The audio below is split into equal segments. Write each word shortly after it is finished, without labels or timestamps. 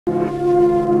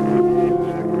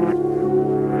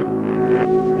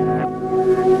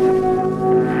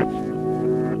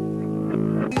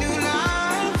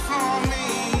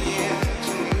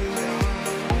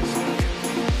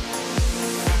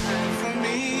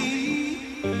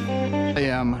I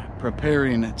am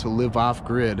preparing to live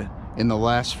off-grid in the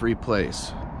last free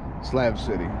place, Slab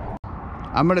City.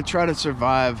 I'm gonna try to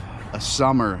survive a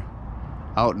summer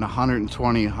out in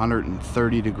 120,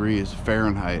 130 degrees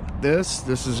Fahrenheit. This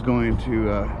is going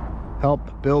to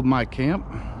help build my camp.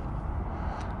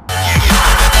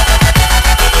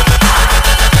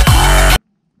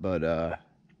 But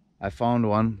I found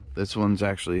one. This one's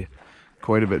actually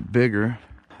quite a bit bigger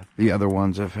than the other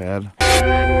ones I've had.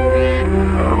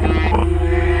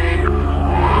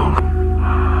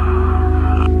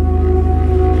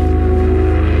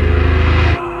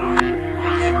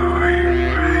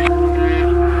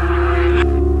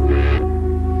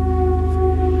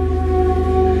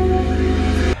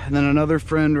 And then another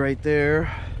friend right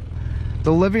there.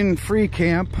 The Living Free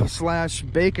Camp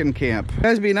 / Bacon Camp. You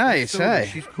guys be nice, hey?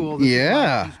 She's cool.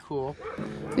 Yeah. She's cool.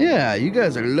 Yeah, you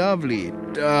guys are lovely.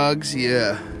 Dogs,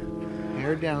 yeah.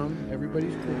 Hair down.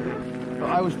 Everybody's cool. So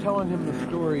I was telling him the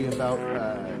story about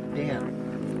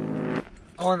Dan.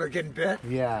 Oh, and they're getting bit?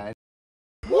 Yeah.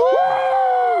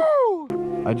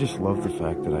 Woo! I just love the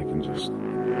fact that I can just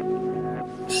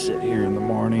sit here in the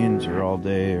mornings or all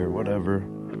day or whatever,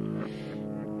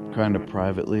 kind of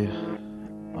privately.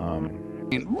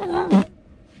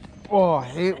 Oh, I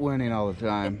hate winning all the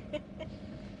time.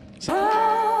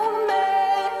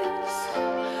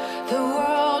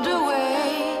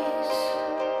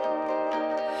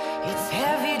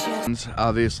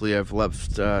 Obviously, I've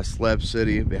left Slab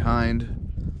City behind,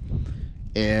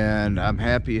 and I'm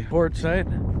happy. Port site.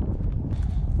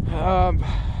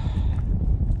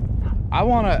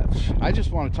 I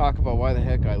just want to talk about why the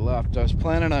heck I left. I was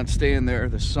planning on staying there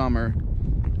this summer,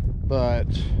 but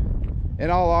in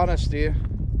all honesty,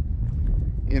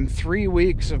 in 3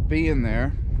 weeks of being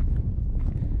there,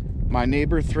 my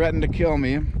neighbor threatened to kill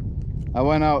me. I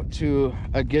went out to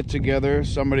a get-together.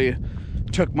 Somebody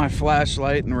took my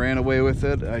flashlight and ran away with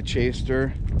it. I chased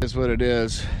her. That's what it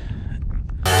is.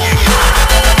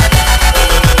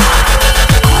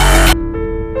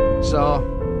 So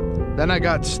then I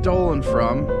got stolen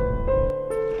from.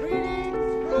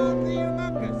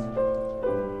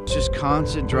 It's just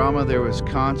constant drama. There was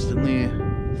constantly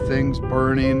things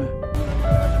burning.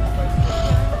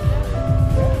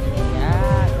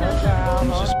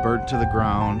 Things just burnt to the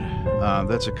ground.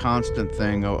 That's a constant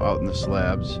thing out in the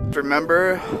slabs.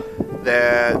 Remember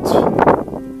that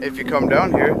if you come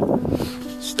down here,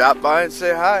 stop by and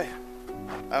say hi.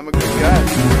 I'm a good guy.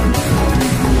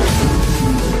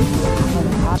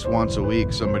 Just once a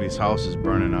week, somebody's house is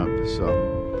burning up. So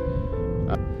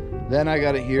then I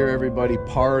got to hear everybody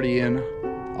partying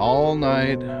all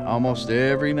night, almost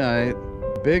every night.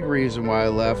 The big reason why I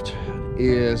left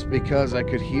is because I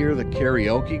could hear the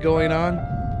karaoke going on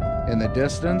in the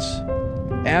distance.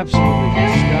 Absolutely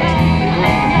disgusting.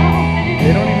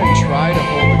 They don't even try to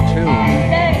hold a tune.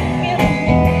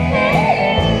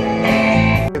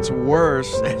 It's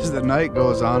worse as the night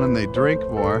goes on and they drink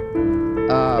more.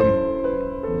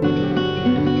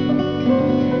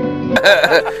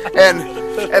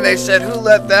 And they said, "Who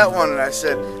let that one?" And I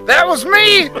said, "That was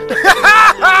me!"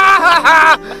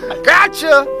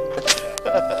 Gotcha!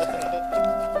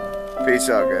 Peace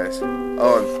out, guys.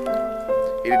 Oh,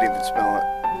 he didn't even smell it.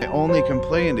 My only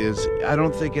complaint is I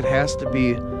don't think it has to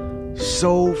be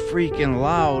so freaking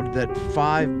loud that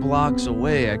 5 blocks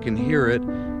away I can hear it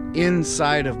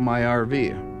inside of my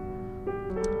RV.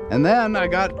 And then I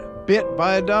got bit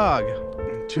by a dog,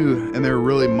 too, and they're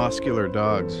really muscular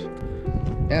dogs.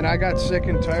 And I got sick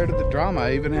and tired of the drama.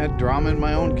 I even had drama in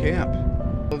my own camp.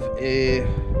 Of a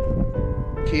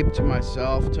keep to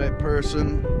myself type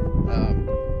person.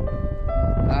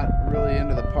 Not really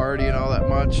into the party and all that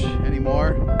much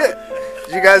anymore.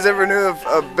 Did you guys ever knew if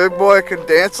a big boy could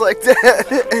dance like that?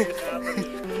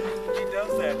 He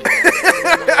does that.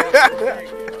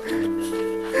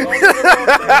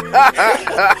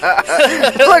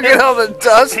 Look at all the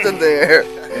dust in there.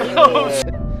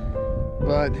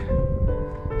 But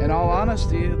in all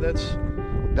honesty,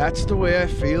 that's the way I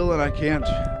feel, and I can't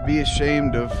be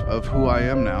ashamed of who I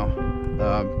am now.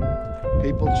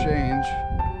 People change.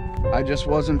 I just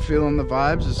wasn't feeling the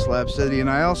vibes of Slab City, and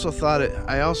I also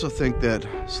think that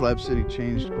Slab City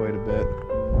changed quite a bit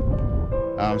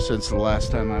since the last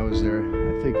time I was there.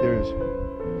 I think there's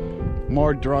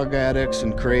more drug addicts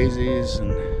and crazies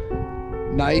and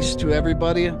nice to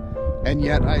everybody, and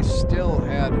yet I still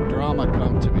had drama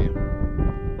come to me.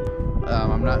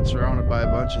 I'm not surrounded by a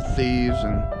bunch of thieves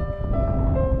and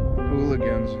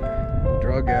hooligans,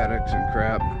 drug addicts and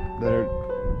crap that are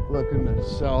looking to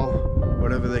sell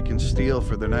whatever they can steal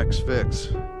for their next fix.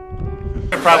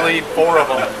 Probably eat 4 of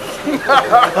them.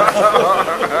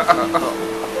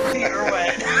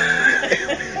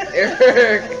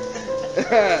 Eric.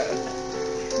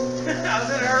 I was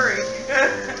in a hurry.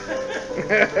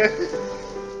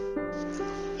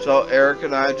 So Eric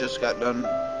and I just got done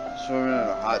swimming in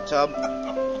a hot tub.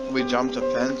 We jumped a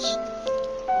fence.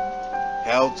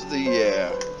 Hell to the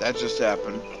yeah. That just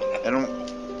happened.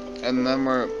 And then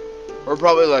we're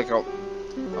probably like a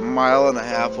mile and a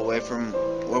half away from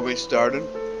where we started.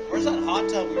 Where's that hot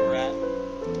tub we were at?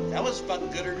 That was fucking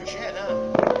gooder than shit, huh?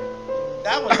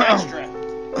 That was extra.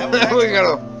 That was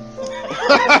extra.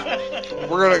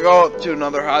 We're gonna go to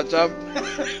another hot tub.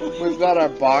 We've got our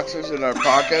boxers in our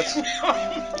pockets,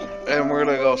 and we're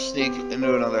gonna go sneak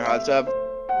into another hot tub.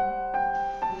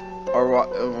 Or what?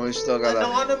 We still got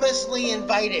Anonymously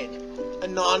invited.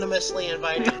 Anonymously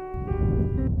invited.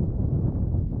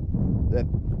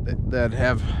 That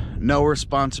have no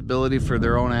responsibility for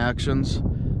their own actions,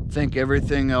 think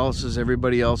everything else is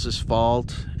everybody else's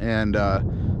fault, and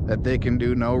that they can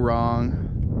do no wrong.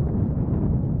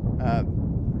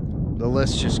 The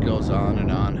list just goes on and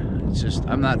on. It's just,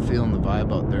 I'm not feeling the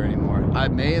vibe out there anymore. I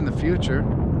may in the future,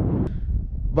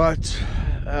 but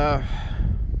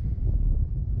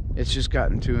it's just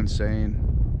gotten too insane.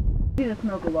 You need to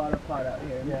smoke a water pot out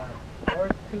here. Yeah.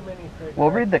 There's too many cigarettes. We'll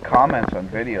read the comments on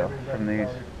video from these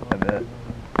a bit.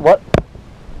 What?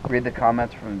 Read the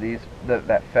comments from these,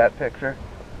 that fat picture.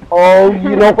 Oh,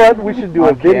 you know what? We should do a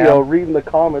On video cam. reading the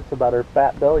comments about her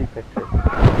fat belly picture.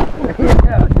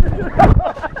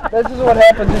 This is what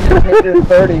happens when you hit your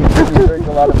 30s and you drink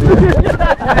a lot of beer.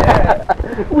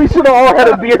 We should have all had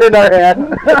a beer in our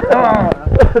hand.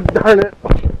 Darn it.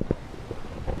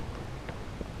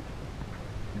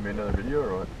 You made another video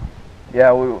or what?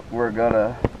 Yeah, we're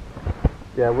gonna.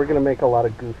 Yeah, we're gonna make a lot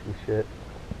of goofy shit.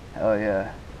 Oh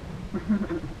yeah.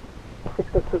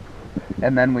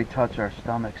 And then we touch our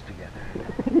stomachs together.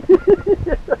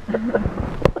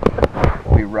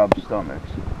 We rub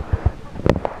stomachs.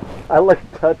 I like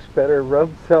touch better.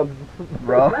 Rub sounds.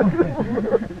 Rub?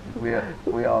 we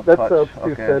all That touch. sounds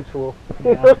too Okay. sensual.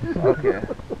 Okay.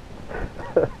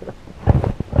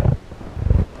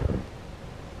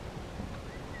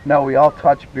 No, we all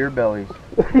touch beer bellies.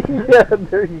 Yeah,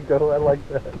 there you go. I like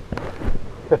that.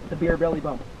 The beer belly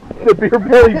bump. The beer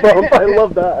belly bump. I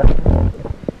love that.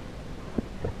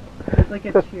 It's like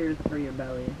a cheers for your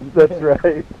belly. That's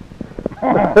right.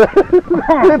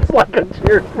 It's like a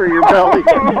cheers for your belly.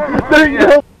 There you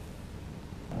go.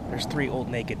 There's 3 old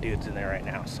naked dudes in there right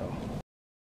now, so